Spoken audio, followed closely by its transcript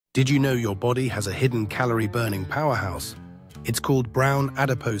Did you know your body has a hidden calorie-burning powerhouse? It's called brown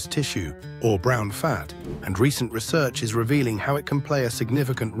adipose tissue, or brown fat, and recent research is revealing how it can play a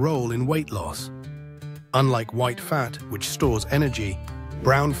significant role in weight loss. Unlike white fat, which stores energy,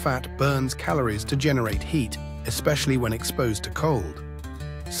 brown fat burns calories to generate heat, especially when exposed to cold.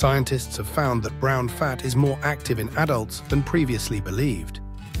 Scientists have found that brown fat is more active in adults than previously believed.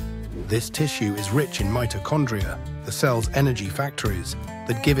 This tissue is rich in mitochondria, the cell's energy factories,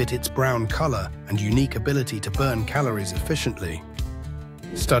 that give it its brown color and unique ability to burn calories efficiently.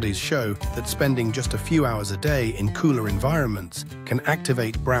 Studies show that spending just a few hours a day in cooler environments can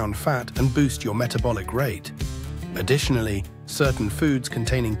activate brown fat and boost your metabolic rate. Additionally, certain foods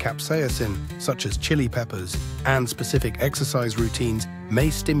containing capsaicin, such as chili peppers, and specific exercise routines may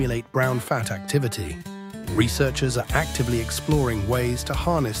stimulate brown fat activity. Researchers are actively exploring ways to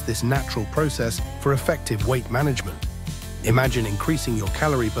harness this natural process for effective weight management. Imagine increasing your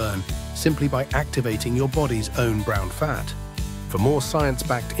calorie burn simply by activating your body's own brown fat. For more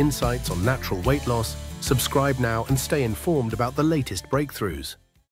science-backed insights on natural weight loss, subscribe now and stay informed about the latest breakthroughs.